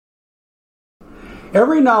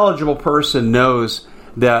Every knowledgeable person knows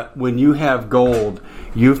that when you have gold,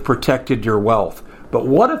 you've protected your wealth. But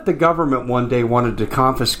what if the government one day wanted to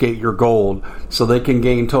confiscate your gold so they can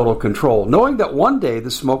gain total control, knowing that one day the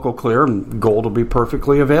smoke will clear and gold will be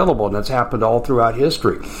perfectly available, and that's happened all throughout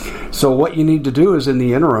history. So what you need to do is, in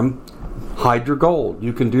the interim, hide your gold.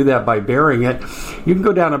 You can do that by burying it. You can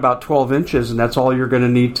go down about 12 inches, and that's all you're going to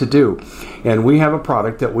need to do. And we have a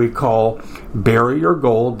product that we call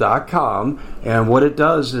buryyourgold.com, and what it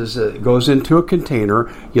does is it goes into a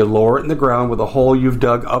container. You lower it in the ground with a hole you've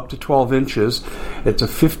dug up to 12 inches. It's a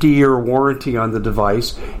 50-year warranty on the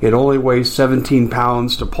device. It only weighs 17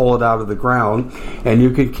 pounds to pull it out of the ground, and you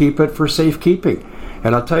can keep it for safekeeping.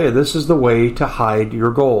 And I'll tell you, this is the way to hide your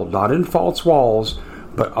gold, not in false walls,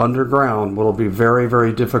 but underground. Will be very,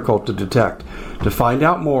 very difficult to detect. To find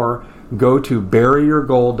out more, go to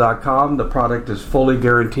buryyourgold.com. The product is fully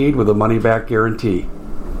guaranteed with a money-back guarantee.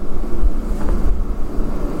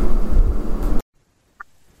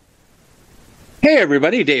 Hey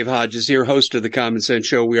everybody, Dave Hodges here, host of the Common Sense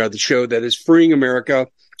Show. We are the show that is freeing America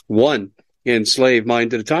one enslaved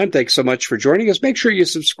mind at a time. Thanks so much for joining us. Make sure you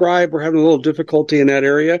subscribe. We're having a little difficulty in that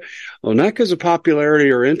area. Well, not because of popularity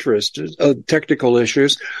or interest, technical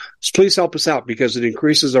issues. Just please help us out because it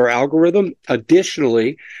increases our algorithm.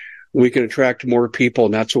 Additionally, we can attract more people,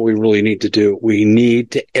 and that's what we really need to do. We need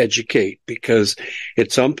to educate because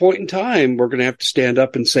at some point in time, we're going to have to stand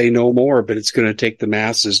up and say no more, but it's going to take the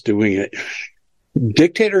masses doing it.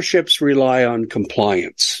 Dictatorships rely on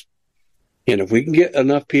compliance. And if we can get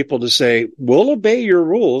enough people to say, we'll obey your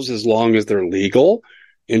rules as long as they're legal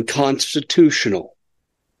and constitutional,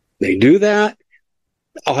 they do that,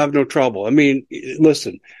 I'll have no trouble. I mean,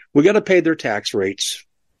 listen, we got to pay their tax rates.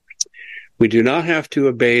 We do not have to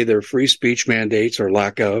obey their free speech mandates or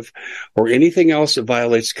lack of, or anything else that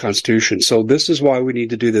violates the Constitution. So this is why we need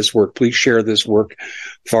to do this work. Please share this work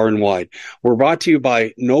far and wide. We're brought to you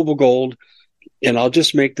by Noble Gold. And I'll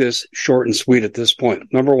just make this short and sweet at this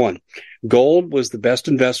point. Number one, gold was the best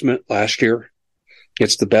investment last year.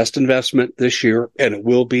 It's the best investment this year, and it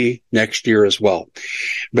will be next year as well.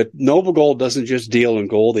 But Noble Gold doesn't just deal in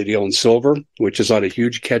gold. They deal in silver, which is on a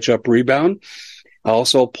huge catch-up rebound.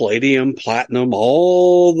 Also palladium, platinum,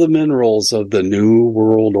 all the minerals of the New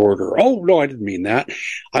World Order. Oh, no, I didn't mean that.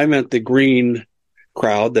 I meant the green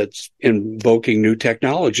crowd that's invoking new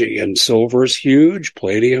technology, and silver is huge,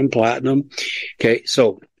 palladium, platinum. Okay,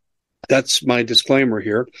 so that's my disclaimer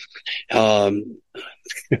here. I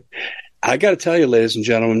got to tell you, ladies and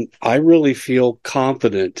gentlemen, I really feel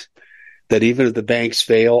confident that even if the banks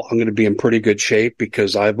fail, I'm going to be in pretty good shape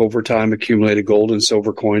because I've over time accumulated gold and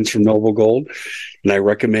silver coins from Noble Gold, and I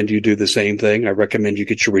recommend you do the same thing. I recommend you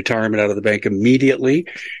get your retirement out of the bank immediately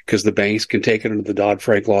because the banks can take it under the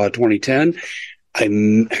Dodd-Frank Law of 2010.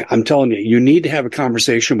 I'm telling you, you need to have a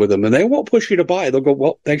conversation with them, and they won't push you to buy. They'll go,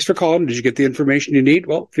 well, thanks for calling. Did you get the information you need?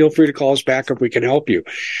 Well, feel free to call us back if we can help you.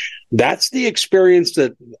 That's the experience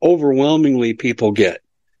that overwhelmingly people get.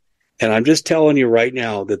 And I'm just telling you right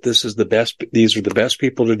now that this is the best. These are the best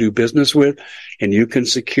people to do business with, and you can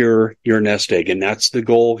secure your nest egg. And that's the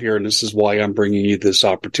goal here. And this is why I'm bringing you this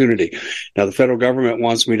opportunity. Now, the federal government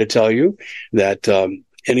wants me to tell you that,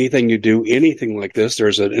 anything you do, anything like this,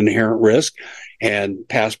 there's an inherent risk, and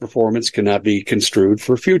past performance cannot be construed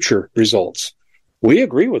for future results. We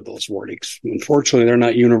agree with those warnings. Unfortunately, they're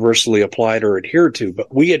not universally applied or adhered to,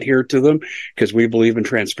 but we adhere to them because we believe in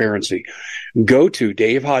transparency. Go to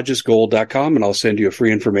davehodgesgold.com, and I'll send you a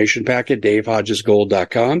free information packet,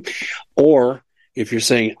 davehodgesgold.com. Or if you're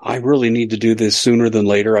saying, I really need to do this sooner than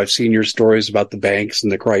later, I've seen your stories about the banks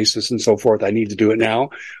and the crisis and so forth, I need to do it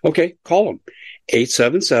now. Okay, call them.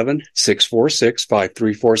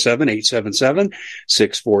 877-646-5347,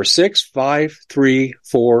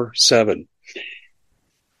 877-646-5347.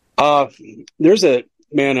 There's a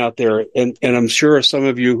man out there, and I'm sure some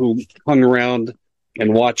of you who hung around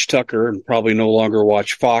and watched Tucker and probably no longer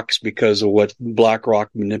watch Fox because of what BlackRock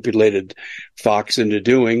manipulated Fox into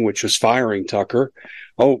doing, which was firing Tucker.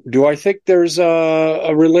 Oh, do I think there's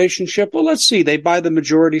a relationship? Well, let's see. They buy the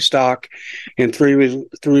majority stock, and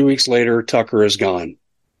 3 weeks later, Tucker is gone.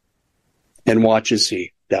 And watch and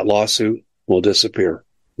see. That lawsuit will disappear.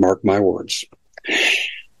 Mark my words.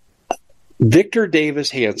 Victor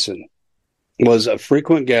Davis Hanson was a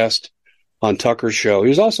frequent guest on Tucker's show. He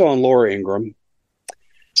was also on Laura Ingraham.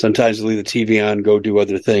 Sometimes leave the TV on, go do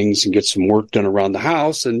other things, and get some work done around the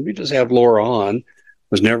house, and we just have Laura on.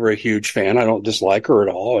 Was never a huge fan. I don't dislike her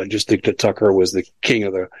at all. I just think that Tucker was the king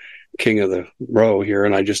of the row here,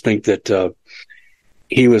 and I just think that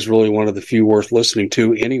he was really one of the few worth listening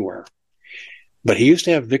to anywhere. But he used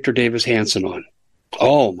to have Victor Davis Hanson on,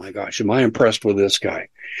 Oh my gosh, am I impressed with this guy?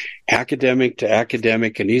 Academic to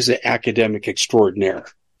academic, and he's an academic extraordinaire.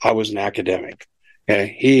 I was an academic.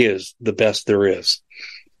 Okay? He is the best there is.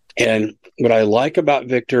 And what I like about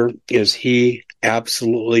Victor is he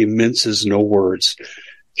absolutely minces no words.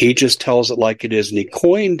 He just tells it like it is. And he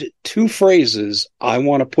coined two phrases I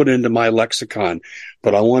want to put into my lexicon,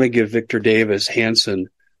 but I want to give Victor Davis Hanson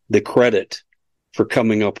the credit for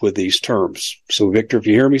coming up with these terms. So, Victor, if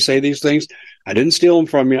you hear me say these things, I didn't steal them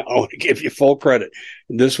from you. I want to give you full credit.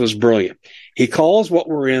 This was brilliant. He calls what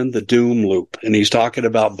we're in the doom loop, and he's talking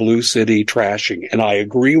about Blue City trashing. And I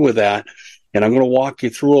agree with that. And I'm going to walk you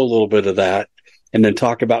through a little bit of that and then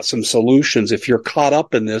talk about some solutions if you're caught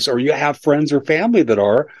up in this or you have friends or family that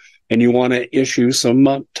are, and you want to issue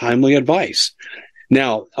some timely advice.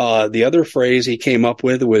 Now, the other phrase he came up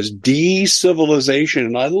with was de-civilization,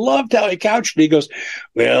 and I loved how he couched it. He goes,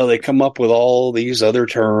 well, they come up with all these other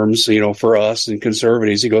terms, for us and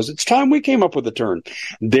conservatives. He goes, it's time we came up with a term.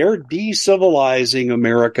 They're de-civilizing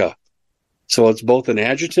America. So it's both an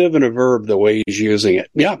adjective and a verb the way he's using it.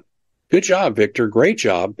 Yeah, good job, Victor. Great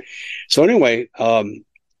job. So anyway,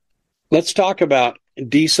 let's talk about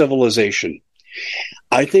de-civilization.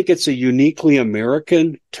 I think it's a uniquely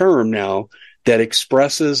American term now that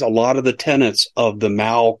expresses a lot of the tenets of the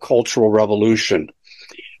Mao Cultural Revolution.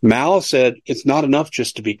 Mao said, it's not enough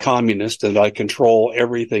just to be communist, that I control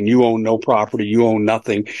everything. You own no property. You own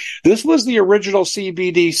nothing. This was the original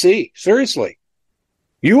CBDC. Seriously.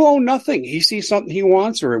 You own nothing. He sees something he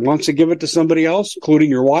wants or wants to give it to somebody else,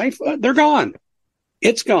 including your wife. They're gone.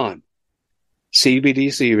 It's gone.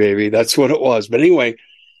 CBDC, baby. That's what it was. But anyway,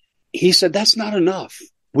 he said, that's not enough.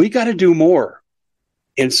 We got to do more.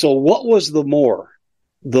 And so what was the more?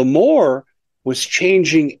 The more was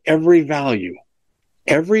changing every value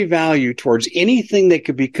towards anything that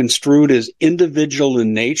could be construed as individual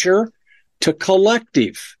in nature to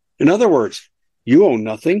collective. In other words, you own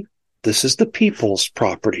nothing. This is the people's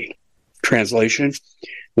property. Translation,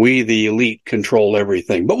 we, the elite, control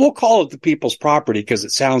everything. But we'll call it the people's property because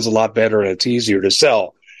it sounds a lot better and it's easier to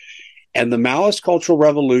sell. And the Maoist Cultural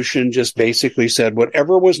Revolution just basically said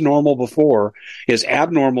whatever was normal before is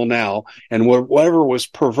abnormal now, and whatever was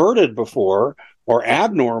perverted before or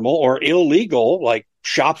abnormal or illegal, like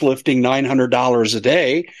shoplifting $900 a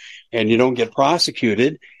day and you don't get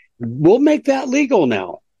prosecuted, we'll make that legal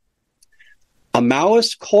now. A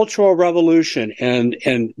Maoist Cultural Revolution, and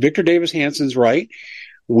Victor Davis Hanson's right,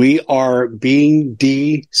 we are being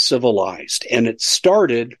de-civilized. And it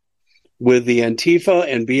started with the Antifa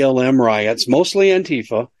and BLM riots, mostly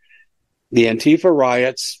Antifa, the Antifa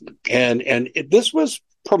riots, and this was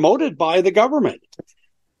promoted by the government.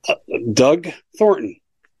 Doug Thornton,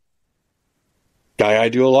 guy I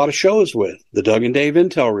do a lot of shows with, the Doug and Dave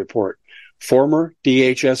Intel Report, former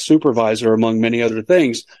DHS supervisor, among many other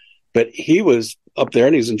things, but he was up there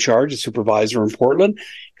and he's in charge, a supervisor in Portland,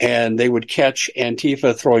 and they would catch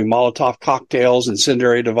Antifa throwing Molotov cocktails,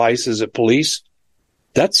 incendiary devices at police.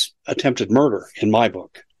 That's attempted murder in my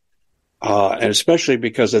book. And especially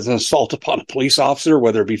because it's an assault upon a police officer,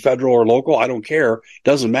 whether it be federal or local, I don't care.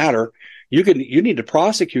 Doesn't matter. You need to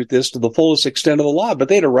prosecute this to the fullest extent of the law, but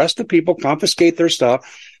they'd arrest the people, confiscate their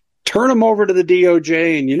stuff, turn them over to the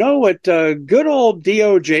DOJ. And you know what good old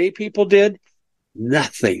DOJ people did?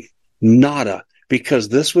 Nothing. Nada. Because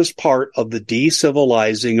this was part of the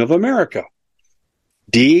de-civilizing of America.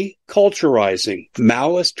 Deculturizing,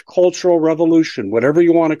 Maoist cultural revolution, whatever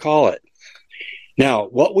you want to call it. Now,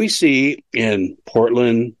 what we see in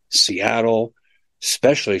Portland, Seattle,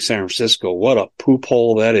 especially San Francisco, what a poop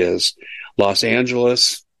hole that is. Los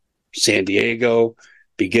Angeles, San Diego,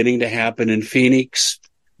 beginning to happen in Phoenix.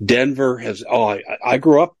 Denver has, I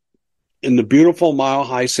grew up in the beautiful Mile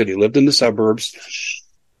High City, lived in the suburbs.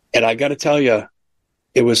 And I got to tell you,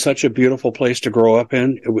 it was such a beautiful place to grow up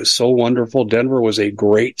in. It was so wonderful. Denver was a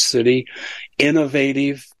great city,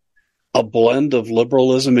 innovative, a blend of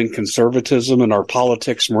liberalism and conservatism, and our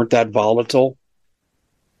politics weren't that volatile.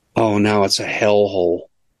 Oh, now it's a hellhole.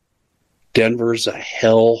 Denver's a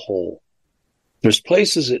hellhole. There's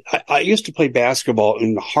places I used to play basketball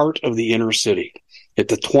in the heart of the inner city at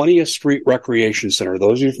the 20th Street Recreation Center.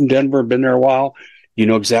 Those of you from Denver have been there a while. You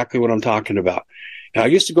know exactly what I'm talking about. Now, I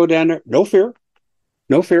used to go down there, no fear.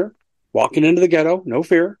 No fear. Walking into the ghetto, no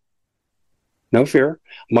fear. No fear.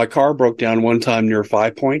 My car broke down one time near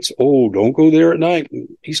 5 Points. Oh, don't go there at night.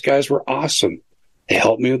 These guys were awesome. They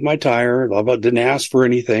helped me with my tire. Didn't ask for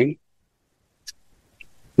anything.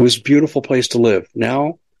 It was a beautiful place to live.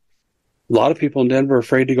 Now, a lot of people in Denver are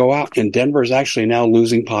afraid to go out, and Denver is actually now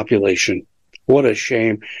losing population. What a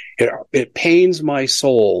shame. It pains my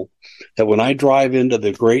soul that when I drive into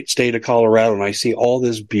the great state of Colorado and I see all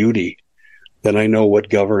this beauty, then I know what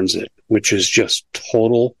governs it, which is just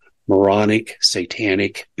total moronic,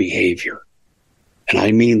 satanic behavior. And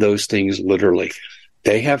I mean those things literally.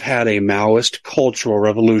 They have had a Maoist cultural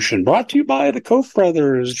revolution brought to you by the Koch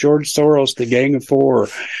brothers, George Soros, the Gang of Four,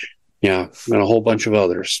 and a whole bunch of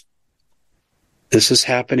others. This is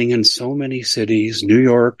happening in so many cities, New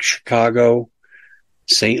York, Chicago,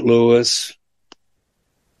 St. Louis,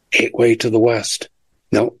 gateway to the West.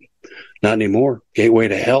 No, not anymore. Gateway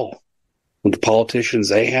to hell. With the politicians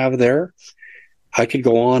they have there, I could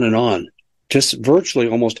go on and on. Just virtually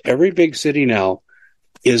almost every big city now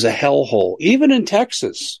is a hellhole. Even in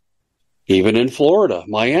Texas, even in Florida,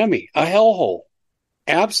 Miami, a hellhole.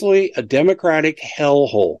 Absolutely a Democratic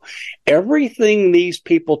hellhole. Everything these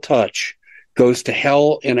people touch goes to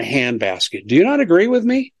hell in a handbasket. Do you not agree with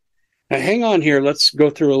me? Now, hang on here. Let's go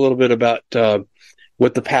through a little bit about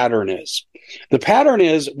what the pattern is. The pattern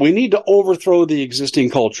is we need to overthrow the existing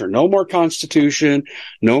culture. No more Constitution,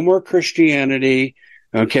 no more Christianity.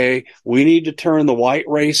 Okay, we need to turn the white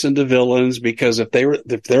race into villains because if they're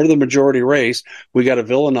the majority race, we got to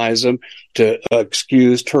villainize them to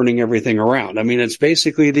excuse turning everything around. I mean, it's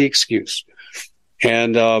basically the excuse.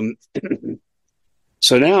 And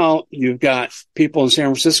so now you've got people in San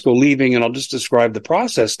Francisco leaving, and I'll just describe the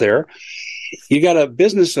process there. You got a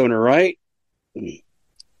business owner, right?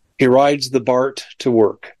 He rides the BART to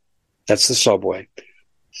work. That's the subway.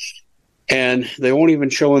 And they won't even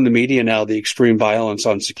show in the media now the extreme violence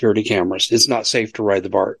on security cameras. It's not safe to ride the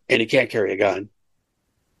BART, and you can't carry a gun.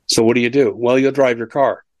 So what do? Well, you'll drive your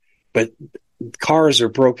car. But cars are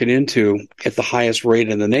broken into at the highest rate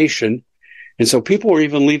in the nation. And so people are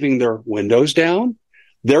even leaving their windows down,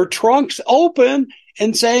 their trunks open,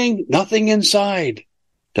 and saying, nothing inside.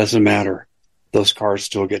 Doesn't matter. Those cars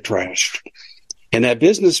still get trashed. And that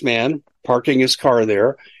businessman parking his car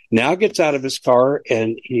there now gets out of his car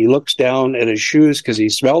and he looks down at his shoes because he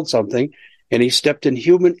smelled something and he stepped in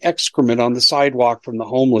human excrement on the sidewalk from the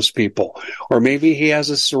homeless people. Or maybe he has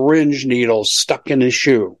a syringe needle stuck in his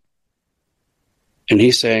shoe. And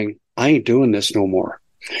he's saying, I ain't doing this no more.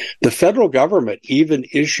 The federal government even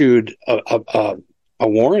issued a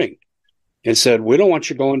warning and said, we don't want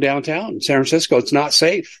you going downtown San Francisco. It's not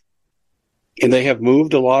safe. And they have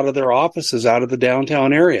moved a lot of their offices out of the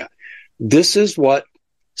downtown area. This is what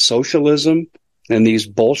socialism and these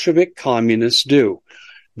Bolshevik communists do.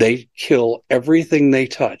 They kill everything they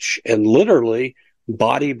touch, and literally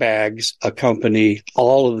body bags accompany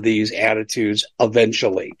all of these attitudes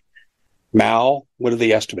eventually. Mao, what are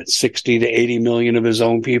the estimates? 60 to 80 million of his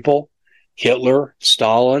own people. Hitler,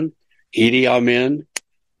 Stalin, Idi Amin.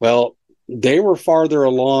 Well, they were farther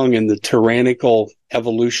along in the tyrannical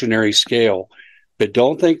evolutionary scale. But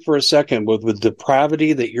don't think for a second with the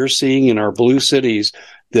depravity that you're seeing in our blue cities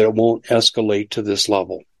that it won't escalate to this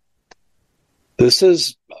level. This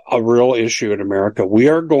is a real issue in America. We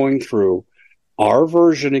are going through our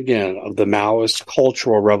version again of the Maoist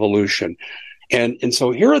cultural revolution. And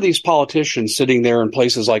so here are these politicians sitting there in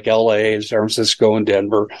places like LA and San Francisco and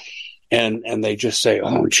Denver, and they just say,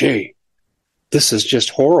 oh, gee, this is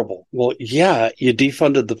just horrible. Well, yeah, you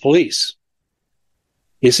defunded the police.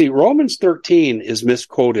 You see, Romans 13 is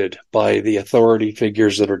misquoted by the authority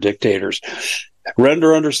figures that are dictators.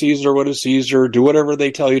 Render unto Caesar what is Caesar, do whatever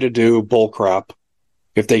they tell you to do, bullcrap.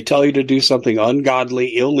 If they tell you to do something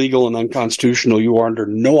ungodly, illegal, and unconstitutional, you are under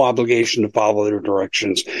no obligation to follow their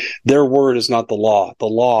directions. Their word is not the law. The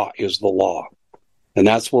law is the law. And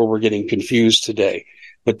that's where we're getting confused today.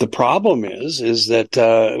 But the problem is that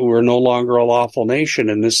we're no longer a lawful nation,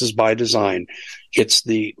 and this is by design. It's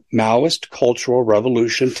the Maoist cultural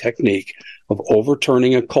revolution technique of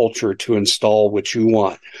overturning a culture to install what you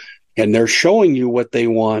want. And they're showing you what they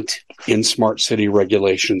want in smart city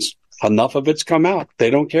regulations. Enough of it's come out. They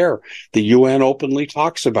don't care. The UN openly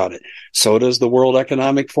talks about it. So does the World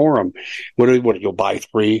Economic Forum. What you'll buy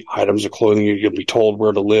 3 items of clothing. You'll be told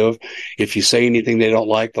where to live. If you say anything they don't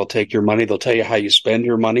like, they'll take your money. They'll tell you how you spend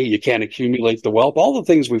your money. You can't accumulate the wealth. All the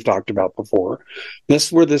things we've talked about before. This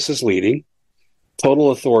is where this is leading.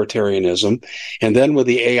 Total authoritarianism. And then with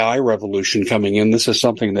the AI revolution coming in, this is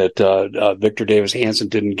something that Victor Davis Hanson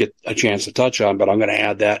didn't get a chance to touch on, but I'm going to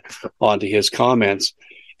add that onto his comments.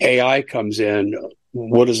 AI comes in.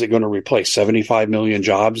 What is it going to replace? 75 million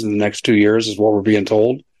jobs in the next 2 years is what we're being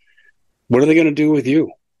told. What are they going to do with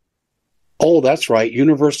you? Oh, that's right.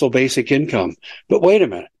 Universal basic income. But wait a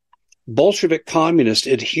minute. Bolshevik communists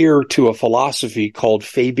adhere to a philosophy called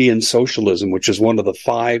Fabian socialism, which is one of the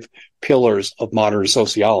 5 pillars of modern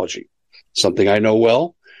sociology. Something I know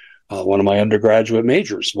well. One of my undergraduate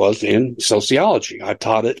majors was in sociology. I've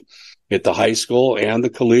taught it at the high school and the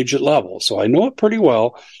collegiate level. So I know it pretty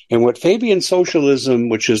well. And what Fabian socialism,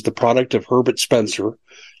 which is the product of Herbert Spencer,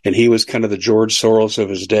 and he was kind of the George Soros of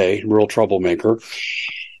his day, real troublemaker,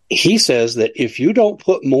 he says that if you don't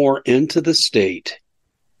put more into the state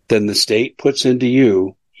than the state puts into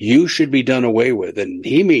you, you should be done away with. And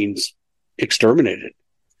he means exterminated.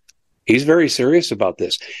 He's very serious about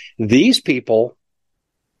this. These people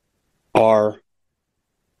are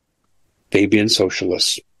Fabian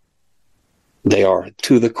socialists. They are,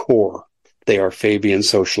 to the core, they are Fabian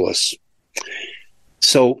socialists.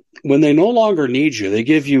 So when they no longer need you, they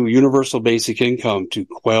give you universal basic income to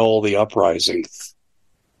quell the uprising.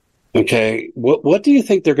 Okay, what do you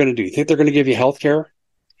think they're going to do? You think they're going to give you health care?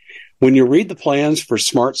 When you read the plans for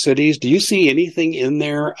smart cities, do you see anything in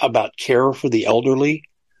there about care for the elderly,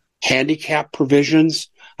 handicap provisions?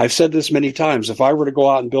 I've said this many times. If I were to go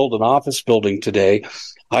out and build an office building today,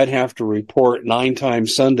 I'd have to report 9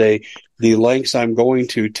 times Sunday the lengths I'm going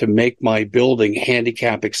to make my building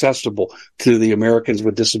handicap accessible through the Americans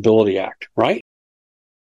with Disability Act, right?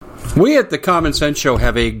 We at the Common Sense Show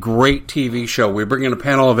have a great TV show. We bring in a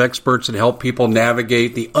panel of experts and help people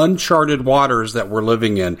navigate the uncharted waters that we're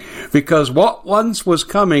living in. Because what once was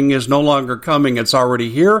coming is no longer coming. It's already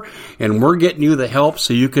here, and we're getting you the help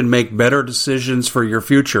so you can make better decisions for your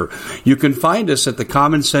future. You can find us at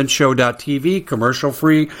thecommonsenseshow.tv,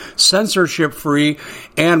 commercial-free, censorship-free,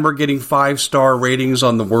 and we're getting 5-star ratings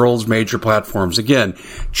on the world's major platforms. Again,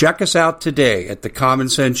 check us out today at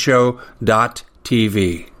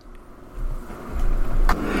thecommonsenseshow.tv.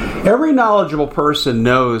 Every knowledgeable person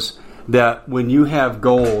knows that when you have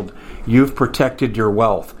gold, you've protected your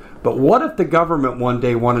wealth. But what if the government one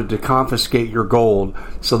day wanted to confiscate your gold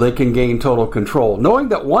so they can gain total control, knowing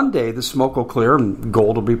that one day the smoke will clear and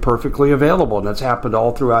gold will be perfectly available, and that's happened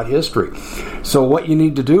all throughout history. So what you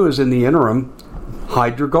need to do is, in the interim,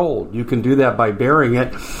 hide your gold. You can do that by burying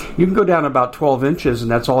it. You can go down about 12 inches, and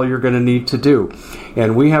that's all you're going to need to do.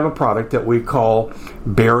 And we have a product that we call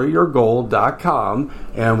buryyourgold.com,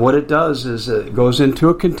 and what it does is it goes into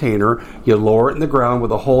a container. You lower it in the ground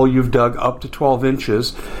with a hole you've dug up to 12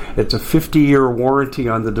 inches. It's a 50-year warranty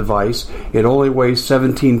on the device. It only weighs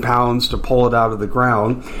 17 pounds to pull it out of the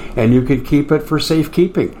ground, and you can keep it for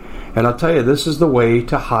safekeeping. And I'll tell you, this is the way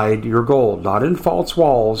to hide your gold, not in false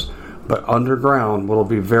walls, but underground. Will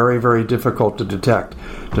be very, very difficult to detect.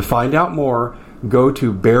 To find out more, go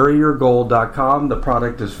to buryyourgold.com. The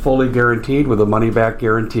product is fully guaranteed with a money-back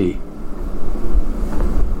guarantee.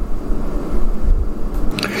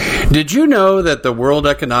 Did you know that the World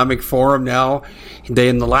Economic Forum now,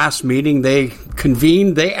 in the last meeting they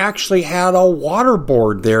convened, they actually had a water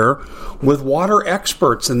board there with water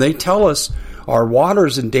experts, and they tell us our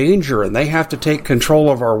water's in danger and they have to take control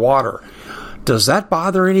of our water. Does that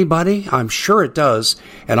bother anybody? I'm sure it does.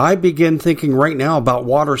 And I begin thinking right now about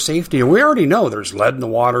water safety. And we already know there's lead in the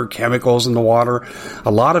water, chemicals in the water.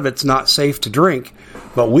 A lot of it's not safe to drink.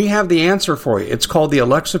 But we have the answer for you. It's called the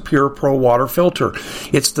Alexa Pure Pro Water Filter.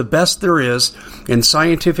 It's the best there is, and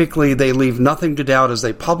scientifically they leave nothing to doubt as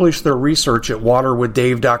they publish their research at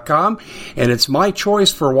waterwithdave.com, and it's my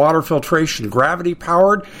choice for water filtration.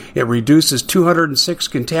 Gravity-powered, it reduces 206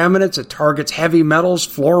 contaminants, it targets heavy metals,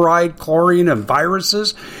 fluoride, chlorine, and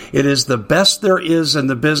viruses. It is the best there is in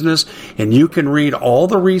the business, and you can read all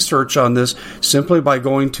the research on this simply by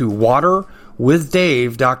going to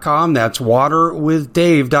waterwithdave.com. That's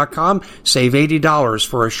waterwithdave.com. Save $80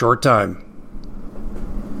 for a short time.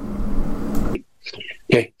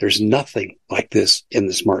 Okay, there's nothing like this in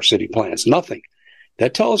the smart city plans. Nothing.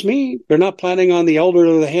 That tells me they're not planning on the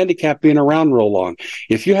elderly or the handicapped being around real long.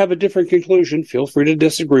 If you have a different conclusion, feel free to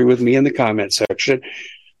disagree with me in the comment section.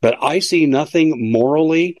 But I see nothing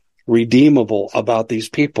morally redeemable about these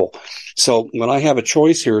people. So when I have a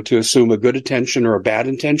choice here to assume a good intention or a bad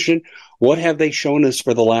intention, what have they shown us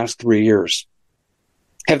for the last 3 years?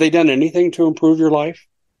 Have they done anything to improve your life?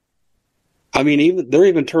 I mean, they're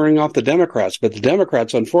even turning off the Democrats, but the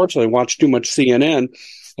Democrats, unfortunately, watch too much CNN,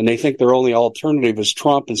 and they think their only alternative is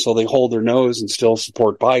Trump, and so they hold their nose and still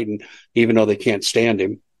support Biden, even though they can't stand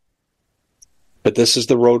him. But this is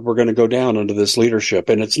the road we're going to go down under this leadership,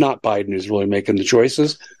 and it's not Biden who's really making the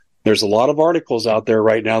choices. There's a lot of articles out there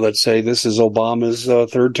right now that say this is Obama's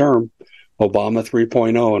third term, Obama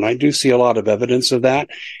 3.0, and I do see a lot of evidence of that.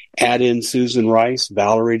 Add in Susan Rice,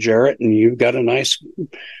 Valerie Jarrett, and you've got a nice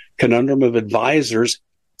conundrum of advisors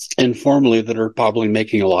informally that are probably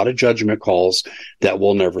making a lot of judgment calls that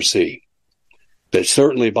we'll never see. But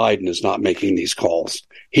certainly Biden is not making these calls.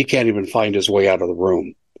 He can't even find his way out of the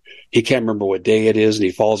room. He can't remember what day it is, and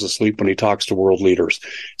he falls asleep when he talks to world leaders.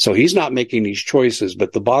 So he's not making these choices,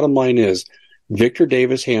 but the bottom line is Victor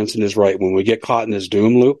Davis Hanson is right. When we get caught in this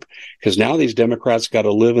doom loop, because now these Democrats got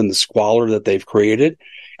to live in the squalor that they've created,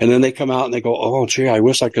 and then they come out and they go, oh, gee, I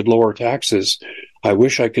wish I could lower taxes. I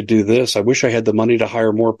wish I could do this. I wish I had the money to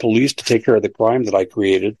hire more police to take care of the crime that I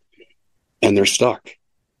created. And they're stuck.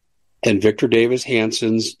 And Victor Davis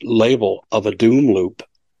Hanson's label of a doom loop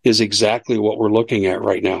is exactly what we're looking at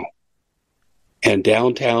right now. And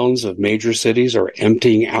downtowns of major cities are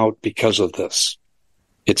emptying out because of this.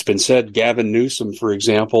 It's been said Gavin Newsom, for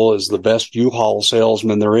example, is the best U-Haul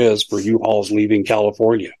salesman there is for U-Hauls leaving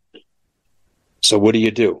California. So what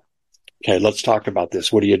do? Okay, let's talk about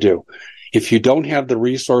this. What do? If you don't have the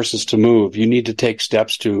resources to move, you need to take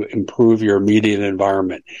steps to improve your immediate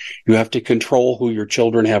environment. You have to control who your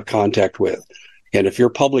children have contact with. And if your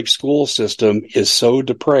public school system is so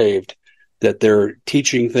depraved that they're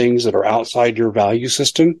teaching things that are outside your value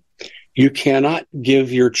system, you cannot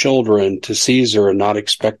give your children to Caesar and not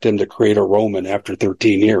expect them to create a Roman after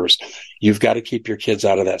 13 years. You've got to keep your kids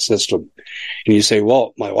out of that system. And you say,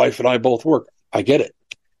 well, my wife and I both work. I get it.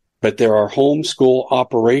 But there are homeschool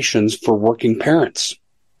operations for working parents.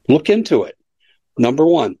 Look into it. Number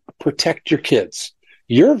one, protect your kids.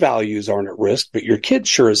 Your values aren't at risk, but your kids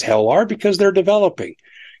sure as hell are because they're developing.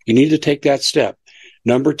 You need to take that step.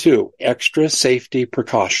 Number two, extra safety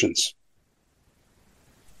precautions.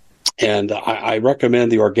 And I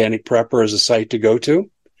recommend the Organic Prepper as a site to go to.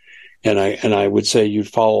 And I would say you'd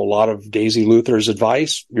follow a lot of Daisy Luther's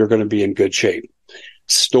advice. You're going to be in good shape.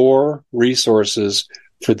 Store resources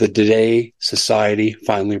for the day society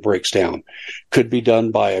finally breaks down. Could be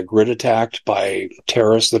done by a grid attack by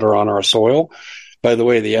terrorists that are on our soil. By the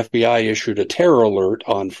way, the FBI issued a terror alert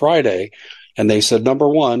on Friday, and they said, number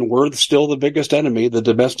one, we're still the biggest enemy, the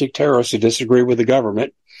domestic terrorists who disagree with the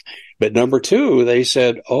government. But number two, they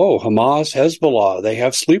said, oh, Hamas, Hezbollah, they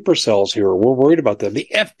have sleeper cells here. We're worried about them. The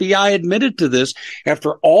FBI admitted to this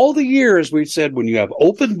after all the years we've said, when you have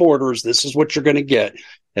open borders, this is what you're going to get.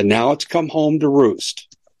 And now it's come home to roost.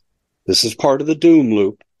 This is part of the doom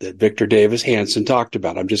loop that Victor Davis Hanson talked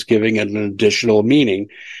about. I'm just giving it an additional meaning,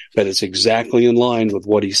 but it's exactly in line with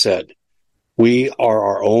what he said. We are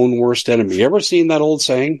our own worst enemy. You ever seen that old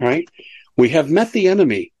saying, right? We have met the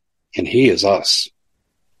enemy, and he is us.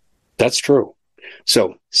 That's true.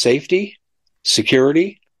 So safety,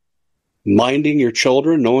 security, minding your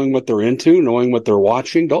children, knowing what they're into, knowing what they're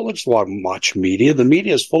watching. Don't just watch media. The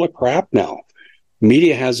media is full of crap now.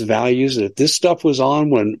 Media has values. If this stuff was on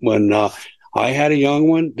when I had a young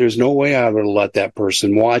one, there's no way I would have let that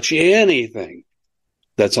person watch anything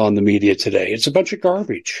that's on the media today. It's a bunch of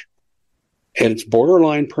garbage. And it's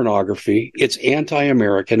borderline pornography. It's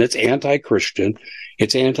anti-American. It's anti-Christian.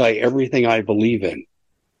 It's anti-everything I believe in.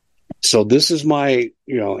 So this is my,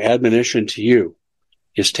 admonition to you,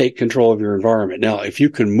 is take control of your environment. Now, if you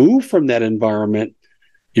can move from that environment,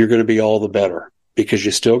 you're going to be all the better, because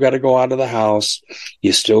you still got to go out of the house.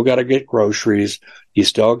 You still got to get groceries. You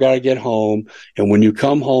still got to get home. And when you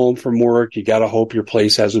come home from work, you got to hope your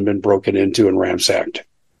place hasn't been broken into and ransacked.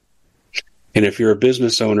 And if you're a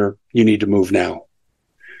business owner, you need to move now.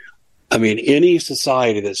 I mean, any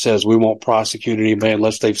society that says we won't prosecute anybody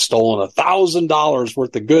unless they've stolen $1,000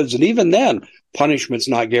 worth of goods, and even then, punishment's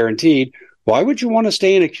not guaranteed. Why would you want to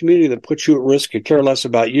stay in a community that puts you at risk, could care less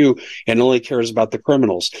about you, and only cares about the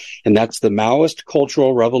criminals? And that's the Maoist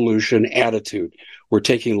cultural revolution attitude. We're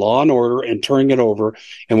taking law and order and turning it over,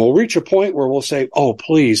 and we'll reach a point where we'll say, oh,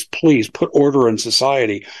 please put order in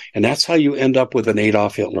society. And that's how you end up with an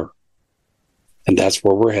Adolf Hitler. And that's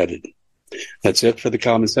where we're headed. That's it for the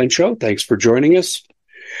Common Sense Show. Thanks for joining us.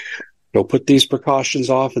 Go put these precautions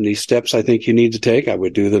off and these steps I think you need to take. I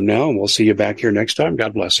would do them now, and we'll see you back here next time.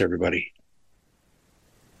 God bless everybody.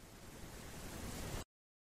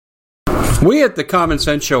 We at the Common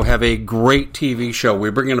Sense Show have a great TV show. We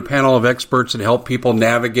bring in a panel of experts that help people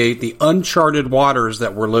navigate the uncharted waters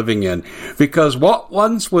that we're living in. Because what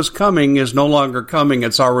once was coming is no longer coming.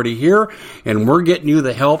 It's already here, and we're getting you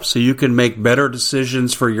the help so you can make better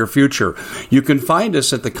decisions for your future. You can find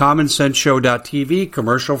us at thecommonsenseshow.tv,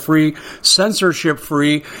 commercial-free,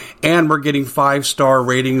 censorship-free, and we're getting 5-star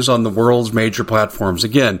ratings on the world's major platforms.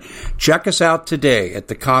 Again, check us out today at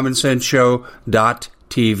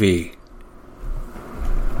thecommonsenseshow.tv.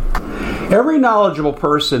 Every knowledgeable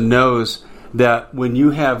person knows that when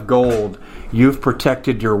you have gold, you've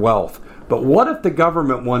protected your wealth. But what if the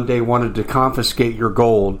government one day wanted to confiscate your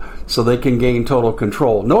gold so they can gain total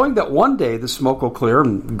control, knowing that one day the smoke will clear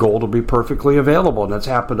and gold will be perfectly available? And that's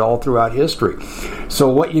happened all throughout history. So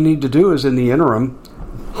what you need to do is, in the interim,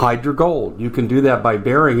 hide your gold. You can do that by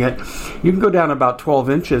burying it You can go down about 12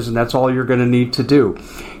 inches, and that's all you're going to need to do.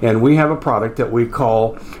 And we have a product that we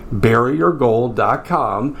call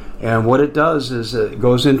buryyourgold.com, and what it does is it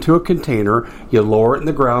goes into a container. You lower it in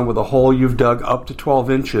the ground with a hole you've dug up to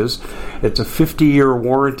 12 inches. It's a 50-year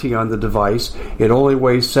warranty on the device. It only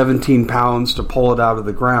weighs 17 pounds to pull it out of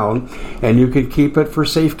the ground, and you can keep it for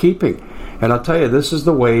safekeeping. And I'll tell you, this is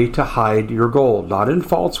the way to hide your gold, not in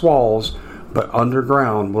false walls, but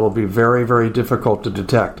underground, will be very, very difficult to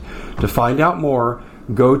detect. To find out more,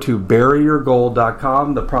 go to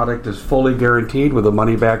buryyourgold.com. The product is fully guaranteed with a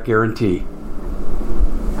money-back guarantee.